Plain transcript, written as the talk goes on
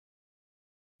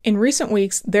In recent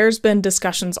weeks, there's been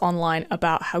discussions online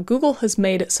about how Google has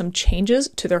made some changes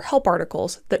to their help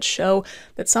articles that show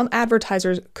that some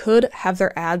advertisers could have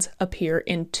their ads appear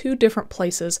in two different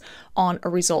places on a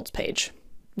results page.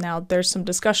 Now, there's some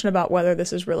discussion about whether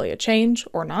this is really a change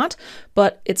or not,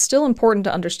 but it's still important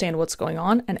to understand what's going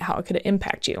on and how it could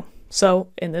impact you. So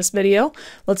in this video,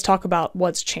 let's talk about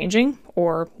what's changing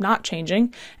or not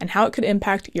changing and how it could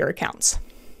impact your accounts.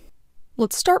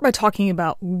 Let's start by talking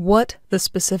about what the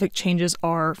specific changes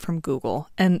are from Google.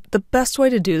 And the best way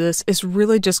to do this is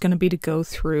really just going to be to go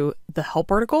through the help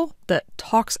article that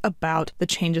talks about the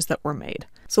changes that were made.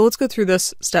 So let's go through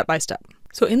this step by step.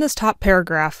 So in this top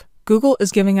paragraph, Google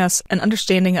is giving us an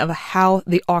understanding of how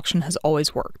the auction has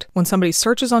always worked. When somebody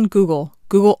searches on Google,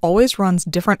 Google always runs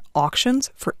different auctions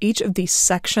for each of these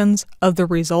sections of the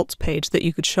results page that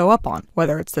you could show up on,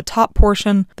 whether it's the top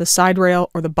portion, the side rail,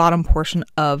 or the bottom portion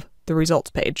of the results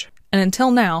page. And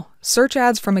until now, search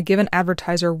ads from a given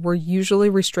advertiser were usually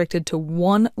restricted to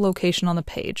one location on the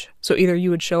page. So either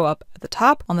you would show up at the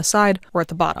top, on the side, or at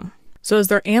the bottom. So as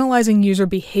they're analyzing user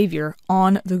behavior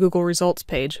on the Google results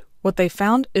page, what they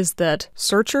found is that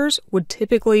searchers would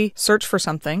typically search for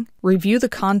something, review the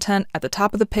content at the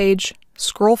top of the page,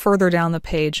 scroll further down the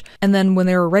page, and then when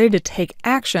they were ready to take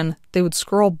action, they would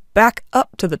scroll back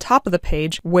up to the top of the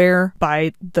page where,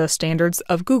 by the standards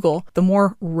of Google, the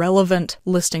more relevant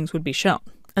listings would be shown.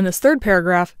 And this third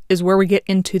paragraph is where we get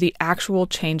into the actual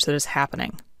change that is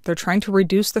happening. They're trying to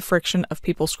reduce the friction of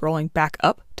people scrolling back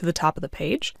up to the top of the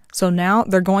page. So now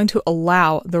they're going to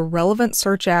allow the relevant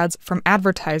search ads from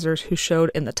advertisers who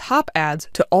showed in the top ads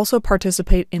to also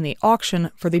participate in the auction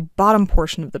for the bottom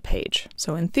portion of the page.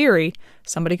 So in theory,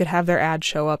 somebody could have their ad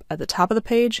show up at the top of the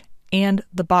page and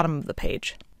the bottom of the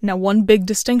page. Now, one big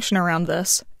distinction around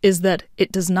this is that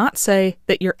it does not say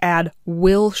that your ad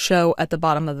will show at the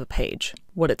bottom of the page.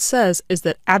 What it says is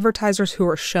that advertisers who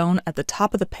are shown at the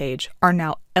top of the page are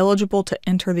now eligible to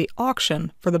enter the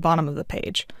auction for the bottom of the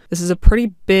page. This is a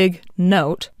pretty big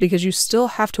note because you still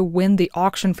have to win the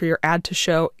auction for your ad to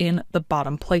show in the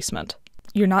bottom placement.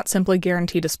 You're not simply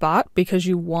guaranteed a spot because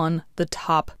you won the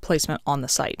top placement on the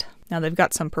site. Now they've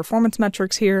got some performance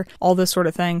metrics here, all this sort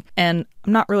of thing, and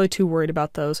I'm not really too worried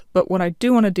about those, but what I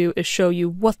do want to do is show you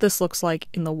what this looks like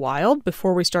in the wild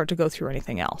before we start to go through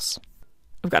anything else.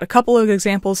 I've got a couple of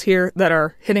examples here that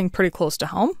are hitting pretty close to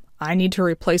home. I need to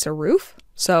replace a roof,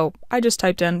 so I just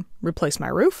typed in replace my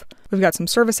roof. We've got some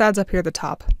service ads up here at the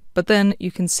top, but then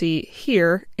you can see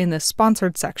here in this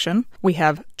sponsored section, we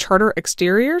have Charter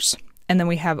Exteriors, and then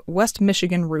we have West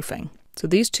Michigan Roofing. So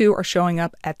these two are showing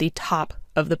up at the top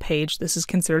of the page. This is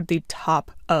considered the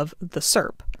top of the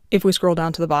SERP. If we scroll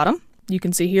down to the bottom, you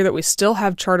can see here that we still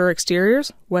have Charter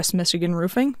Exteriors, West Michigan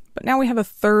Roofing, but now we have a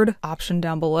third option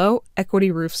down below,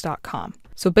 equityroofs.com.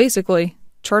 So basically,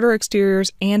 Charter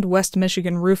Exteriors and West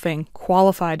Michigan Roofing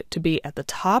qualified to be at the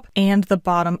top and the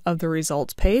bottom of the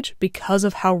results page because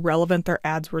of how relevant their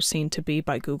ads were seen to be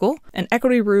by Google. And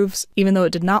Equity Roofs, even though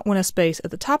it did not win a space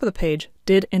at the top of the page,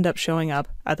 did end up showing up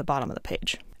at the bottom of the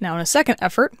page. Now, in a second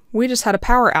effort, we just had a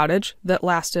power outage that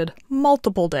lasted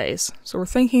multiple days. So we're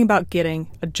thinking about getting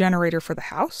a generator for the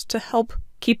house to help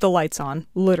keep the lights on,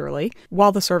 literally,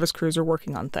 while the service crews are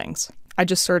working on things. I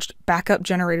just searched backup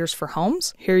generators for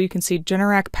homes. Here you can see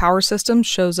Generac Power Systems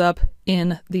shows up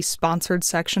in the sponsored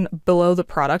section below the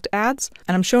product ads.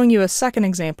 And I'm showing you a second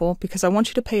example because I want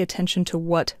you to pay attention to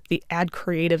what the ad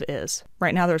creative is.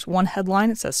 Right now there's one headline.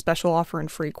 It says special offer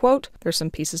and free quote. There's some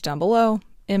pieces down below,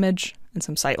 image, and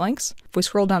some site links. If we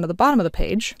scroll down to the bottom of the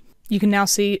page, you can now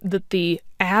see that the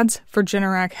ads for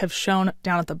Generac have shown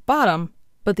down at the bottom,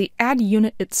 but the ad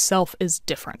unit itself is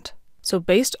different. So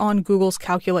based on Google's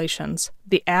calculations,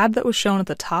 the ad that was shown at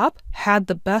the top had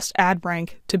the best ad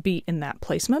rank to be in that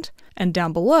placement. And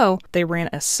down below, they ran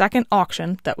a second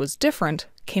auction that was different,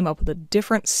 came up with a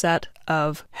different set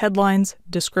of headlines,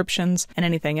 descriptions, and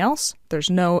anything else. There's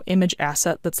no image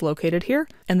asset that's located here.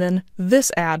 And then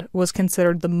this ad was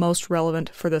considered the most relevant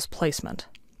for this placement.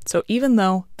 So even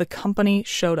though the company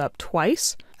showed up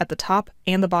twice at the top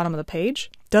and the bottom of the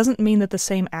page, doesn't mean that the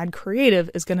same ad creative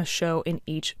is going to show in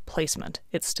each placement.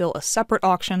 It's still a separate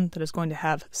auction that is going to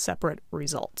have separate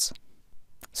results.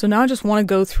 So now I just want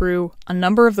to go through a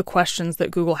number of the questions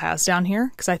that Google has down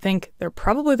here, because I think they're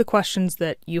probably the questions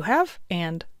that you have,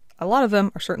 and a lot of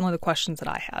them are certainly the questions that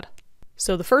I had.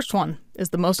 So the first one is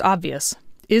the most obvious.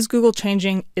 Is Google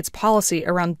changing its policy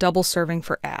around double serving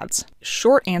for ads?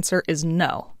 Short answer is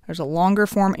no. There's a longer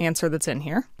form answer that's in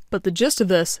here. But the gist of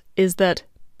this is that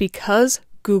because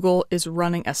Google is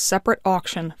running a separate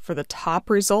auction for the top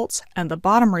results and the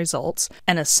bottom results,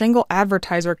 and a single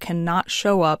advertiser cannot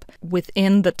show up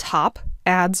within the top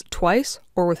ads twice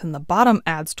or within the bottom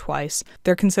ads twice,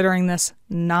 they're considering this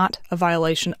not a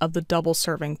violation of the double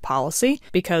serving policy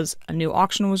because a new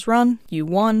auction was run, you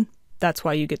won, that's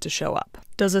why you get to show up.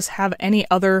 Does this have any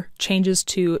other changes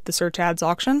to the search ads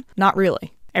auction? Not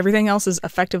really. Everything else is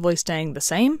effectively staying the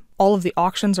same. All of the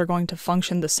auctions are going to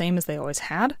function the same as they always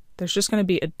had. There's just going to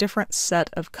be a different set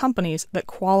of companies that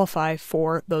qualify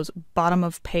for those bottom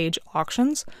of page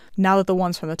auctions, now that the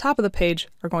ones from the top of the page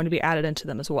are going to be added into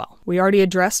them as well. We already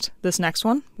addressed this next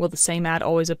one. Will the same ad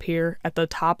always appear at the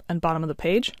top and bottom of the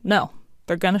page? No.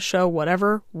 They're going to show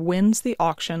whatever wins the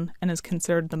auction and is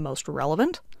considered the most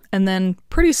relevant. And then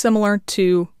pretty similar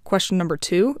to question number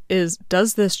 2 is,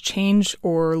 does this change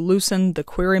or loosen the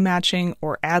query matching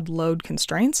or ad load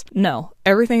constraints? No,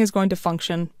 everything is going to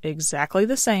function exactly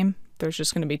the same. There's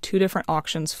just going to be 2 different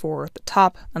auctions for the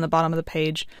top and the bottom of the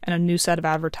page, and a new set of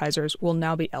advertisers will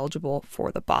now be eligible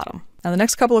for the bottom. Now the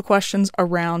next couple of questions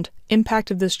around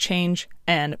impact of this change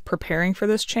and preparing for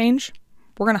this change,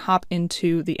 we're going to hop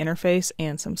into the interface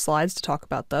and some slides to talk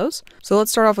about those. So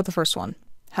let's start off with the first one.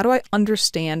 How do I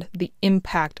understand the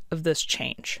impact of this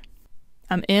change?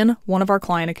 I'm in one of our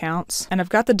client accounts, and I've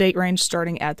got the date range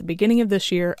starting at the beginning of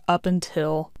this year up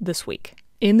until this week.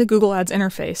 In the Google Ads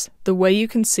interface, the way you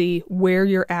can see where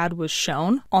your ad was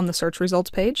shown on the search results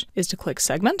page is to click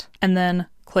Segment, and then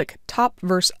click Top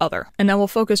versus Other. And now we'll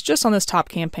focus just on this top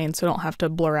campaign so I don't have to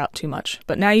blur out too much.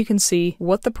 But now you can see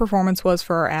what the performance was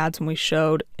for our ads when we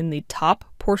showed in the top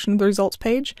portion of the results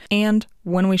page and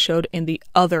when we showed in the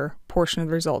other portion of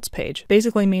the results page.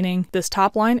 Basically meaning this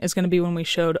top line is going to be when we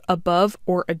showed above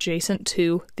or adjacent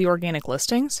to the organic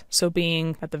listings. So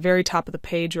being at the very top of the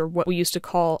page, or what we used to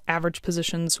call average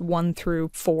positions 1 through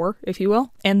 4, if you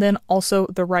will. And then also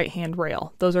the right-hand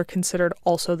rail. Those are considered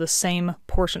also the same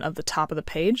portion of the top of the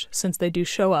page since they do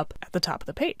show up at the top of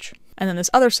the page. And then this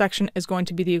other section is going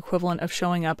to be the equivalent of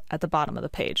showing up at the bottom of the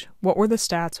page. What were the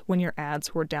stats when your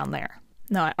ads were down there?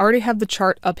 Now, I already have the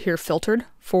chart up here filtered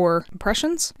for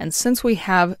impressions, and since we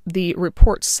have the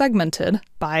report segmented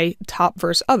by top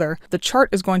versus other, the chart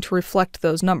is going to reflect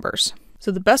those numbers.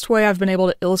 So the best way I've been able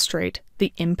to illustrate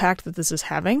the impact that this is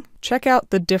having, check out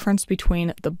the difference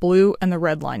between the blue and the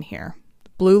red line here.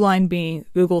 The blue line being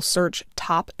Google search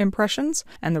top impressions,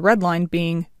 and the red line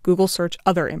being Google search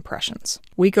other impressions.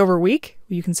 Week over week,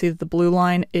 you can see that the blue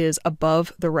line is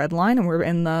above the red line, and we're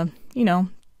in the,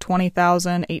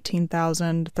 20,000,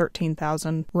 18,000,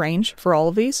 13,000 range for all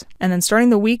of these. And then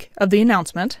starting the week of the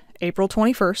announcement, April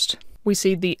 21st, we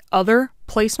see the other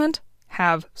placement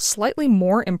have slightly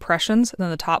more impressions than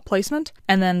the top placement,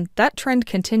 and then that trend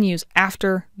continues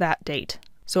after that date.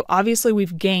 So obviously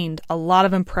we've gained a lot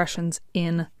of impressions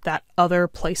in that other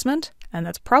placement, and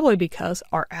that's probably because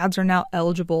our ads are now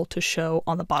eligible to show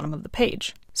on the bottom of the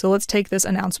page. So let's take this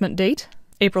announcement date,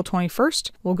 April 21st,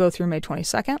 we'll go through May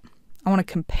 22nd. I want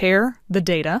to compare the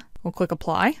data. We'll click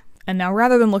Apply. And now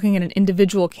rather than looking at an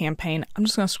individual campaign, I'm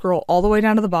just going to scroll all the way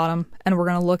down to the bottom and we're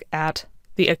going to look at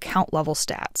the account level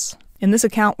stats. In this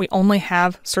account, we only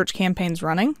have search campaigns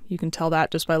running. You can tell that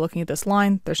just by looking at this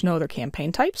line. There's no other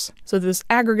campaign types. So this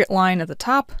aggregate line at the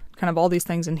top, kind of all these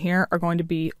things in here are going to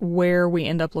be where we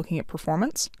end up looking at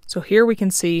performance. So here we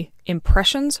can see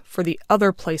impressions for the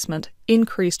other placement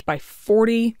increased by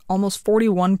almost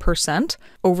 41%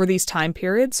 over these time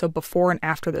periods. So before and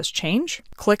after this change,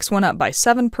 clicks went up by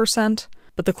 7%,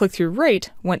 but the click-through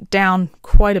rate went down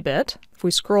quite a bit. If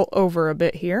we scroll over a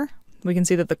bit here, we can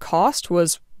see that the cost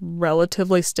was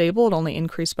relatively stable. It only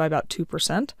increased by about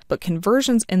 2%, but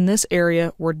conversions in this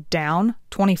area were down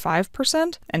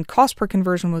 25% and cost per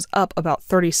conversion was up about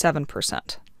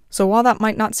 37%. So while that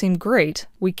might not seem great,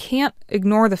 we can't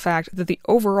ignore the fact that the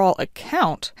overall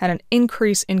account had an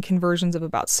increase in conversions of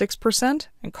about 6%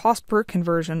 and cost per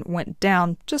conversion went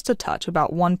down just a touch,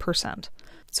 about 1%.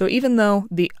 So even though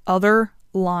the other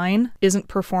line isn't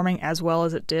performing as well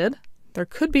as it did, there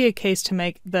could be a case to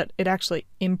make that it actually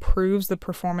improves the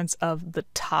performance of the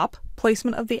top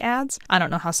placement of the ads. I don't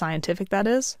know how scientific that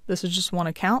is. This is just one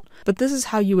account, but this is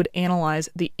how you would analyze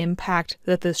the impact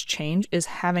that this change is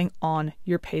having on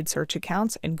your paid search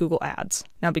accounts in Google Ads.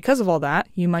 Now, because of all that,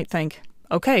 you might think,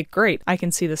 okay, great, I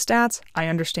can see the stats, I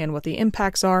understand what the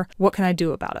impacts are, what can I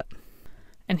do about it?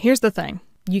 And here's the thing,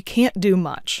 you can't do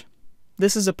much.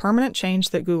 This is a permanent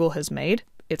change that Google has made.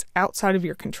 It's outside of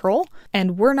your control,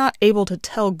 and we're not able to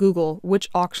tell Google which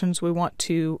auctions we want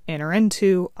to enter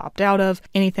into, opt out of,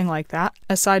 anything like that,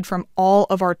 aside from all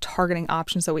of our targeting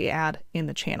options that we add in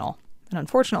the channel. And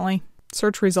unfortunately,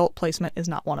 search result placement is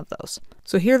not one of those.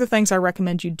 So here are the things I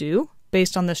recommend you do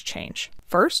based on this change.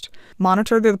 First,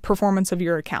 monitor the performance of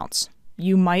your accounts.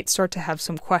 You might start to have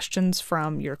some questions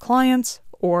from your clients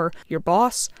or your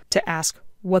boss to ask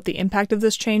what the impact of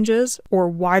this change is or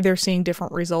why they're seeing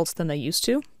different results than they used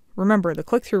to. Remember, the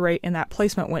click-through rate in that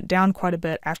placement went down quite a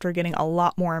bit after getting a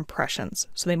lot more impressions.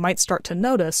 So they might start to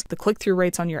notice the click-through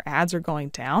rates on your ads are going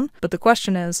down. But the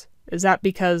question is that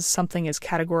because something is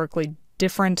categorically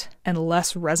different and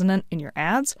less resonant in your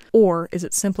ads? Or is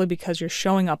it simply because you're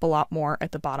showing up a lot more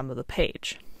at the bottom of the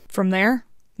page? From there,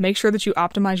 make sure that you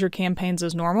optimize your campaigns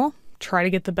as normal. Try to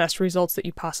get the best results that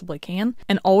you possibly can,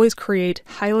 and always create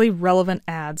highly relevant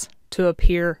ads to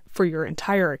appear for your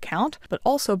entire account, but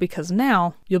also because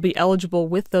now you'll be eligible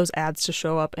with those ads to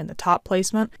show up in the top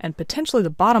placement and potentially the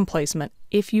bottom placement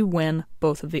if you win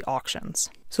both of the auctions.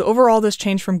 So overall, this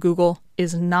change from Google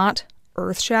is not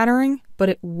earth-shattering, but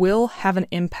it will have an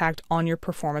impact on your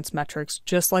performance metrics,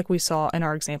 just like we saw in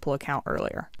our example account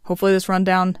earlier. Hopefully this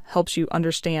rundown helps you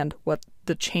understand what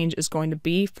the change is going to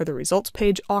be for the results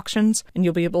page auctions, and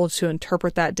you'll be able to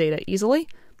interpret that data easily.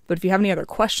 But if you have any other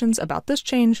questions about this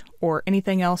change or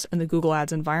anything else in the Google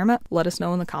Ads environment, let us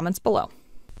know in the comments below.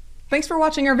 Thanks for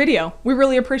watching our video. We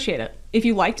really appreciate it. If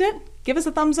you liked it, give us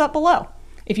a thumbs up below.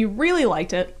 If you really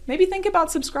liked it, maybe think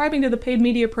about subscribing to the Paid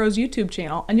Media Pros YouTube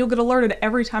channel and you'll get alerted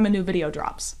every time a new video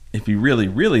drops. If you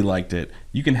really liked it,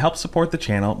 you can help support the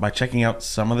channel by checking out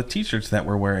some of the t-shirts that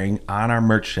we're wearing on our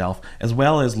merch shelf, as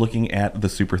well as looking at the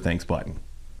Super Thanks button.